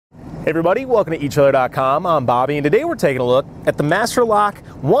Hey everybody, welcome to etrailer.com. I'm Bobby, and today we're taking a look at the Master Lock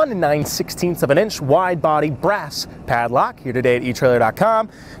 1 9/16 of an inch wide body brass padlock here today at etrailer.com.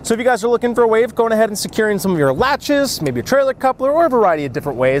 So if you guys are looking for a way of going ahead and securing some of your latches, maybe a trailer coupler, or a variety of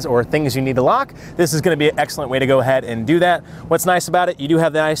different ways or things you need to lock, this is going to be an excellent way to go ahead and do that. What's nice about it, you do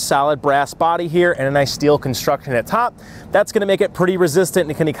have the nice solid brass body here and a nice steel construction at top. That's going to make it pretty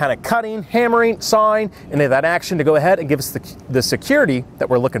resistant to any kind of cutting, hammering, sawing, any of that action to go ahead and give us the security that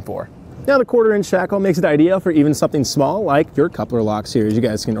we're looking for. Now the 1/4-inch shackle makes it ideal for even something small like your coupler locks here, as you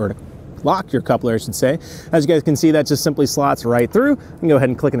guys can, or to lock your coupler I should say. As you guys can see, that just simply slots right through. You can go ahead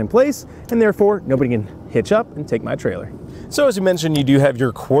and click it in place, and therefore nobody can hitch up and take my trailer. So as you mentioned, you do have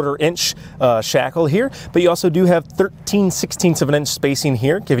your 1/4-inch shackle here, but you also do have 13/16 of an inch spacing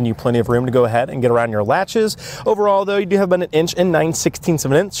here, giving you plenty of room to go ahead and get around your latches. Overall though, you do have about 1 inch and 9/16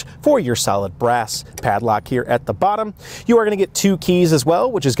 of an inch for your solid brass padlock here at the bottom. You are going to get 2 keys as well,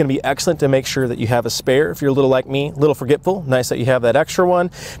 which is going to be excellent to make sure that you have a spare if you're a little like me, a little forgetful. Nice that you have that extra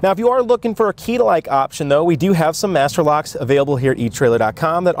one. Now if you are looking for a key-to-like option though, we do have some Master Locks available here at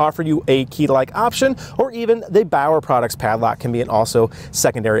etrailer.com that offer you a key-to-like option, or even the Bauer Products padlock can be an also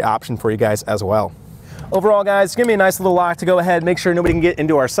secondary option for you guys as well. Overall guys, it's gonna be a nice little lock to go ahead, make sure nobody can get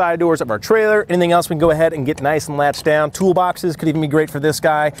into our side doors of our trailer. Anything else we can go ahead and get nice and latched down. Toolboxes could even be great for this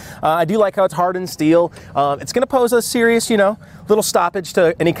guy. I do like how it's hardened steel. It's gonna pose a serious, little stoppage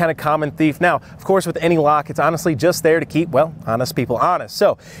to any kind of common thief. Now, of course, with any lock, it's honestly just there to keep, well, honest people honest.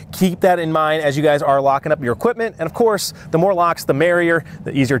 So keep that in mind as you guys are locking up your equipment. And of course, the more locks, the merrier,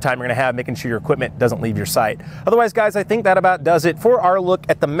 the easier time you're gonna have making sure your equipment doesn't leave your sight. Otherwise, guys, I think that about does it for our look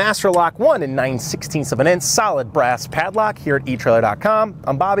at the Master Lock 1 9/16 of an inch solid brass padlock here at etrailer.com.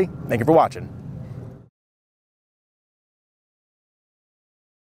 I'm Bobby. Thank you for watching.